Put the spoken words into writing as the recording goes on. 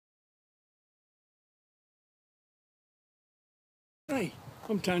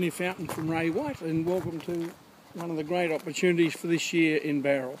I'm Tony Fountain from Ray White, and welcome to one of the great opportunities for this year in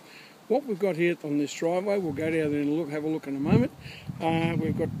Bowral. What we've got here on this driveway, we'll go down there and have a look in a moment.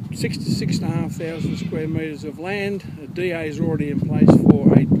 We've got 6 to 6,500 square metres of land. A DA is already in place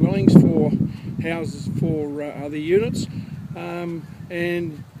for 8 dwellings, 4 houses, 4 other units,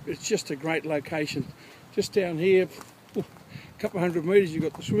 and it's just a great location. Just down here, a couple of hundred metres, you've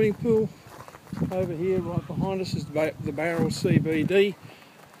got the swimming pool. Over here, right behind us, is the Bowral CBD.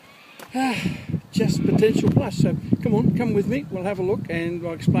 Just potential plus. So come with me. We'll have a look and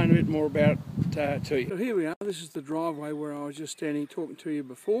I'll explain a bit more about it to you. So here we are. This is the driveway where I was just standing talking to you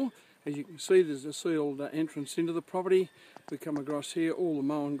before. As you can see, there's a sealed entrance into the property. We come across here. All the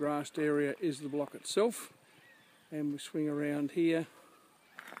mown grassed area is the block itself, and we swing around here.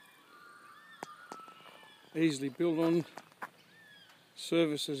 Easily built on.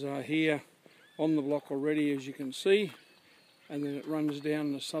 Services are here on the block already, as you can see, and then it runs down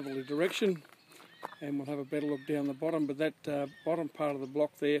in a southerly direction, and we'll have a better look down the bottom. But that bottom part of the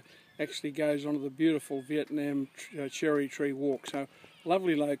block there actually goes onto the beautiful Vietnam cherry tree walk. So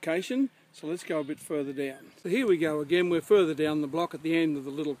lovely location. So let's go a bit further down. So here we go again. We're further down the block at the end of the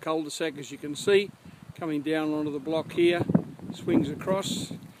little cul-de-sac, as you can see, coming down onto the block here. Swings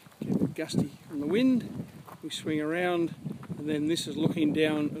across, get a bit gusty from the wind. We swing around, and then this is looking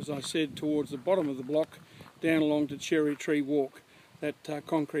down, as I said, towards the bottom of the block, down along to Cherry Tree Walk. That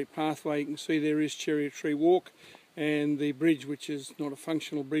concrete pathway, you can see there is Cherry Tree Walk, and the bridge, which is not a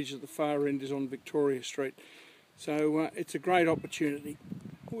functional bridge at the far end, is on Victoria Street. So it's a great opportunity.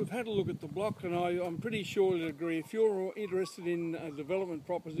 We've had a look at the block, and I'm pretty sure you'll agree, if you're interested in a development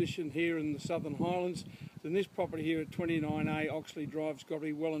proposition here in the Southern Highlands, then this property here at 29A Oxley Drive's got to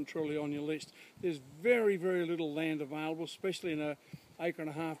be well and truly on your list. There's very, very little land available, especially in an 1.5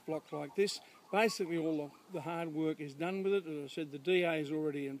 acre block like this. Basically all the hard work is done with it. As I said, the DA is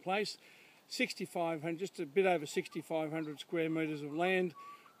already in place. 6,500, just a bit over 6,500 square metres of land.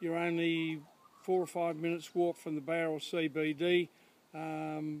 You're only 4 or 5 minutes walk from the Bowral CBD.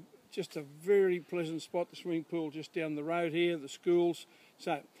 Just a very pleasant spot. The swimming pool just down the road here, the schools.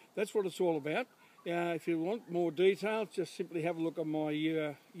 So that's what it's all about. If you want more details, just simply have a look at my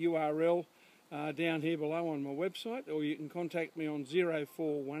URL down here below on my website, or you can contact me on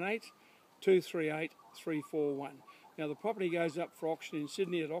 0418 238 341. Now the property goes up for auction in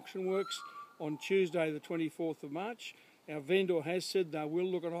Sydney at Auctionworks on Tuesday the 24th of March. Our vendor has said they will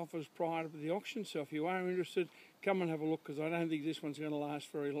look at offers prior to the auction, so if you are interested, come and have a look, because I don't think this one's going to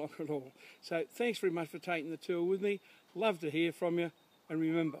last very long at all. So thanks very much for taking the tour with me. Love to hear from you, and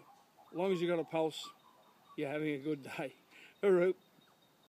remember, as long as you've got a pulse, you're having a good day. Hooroo.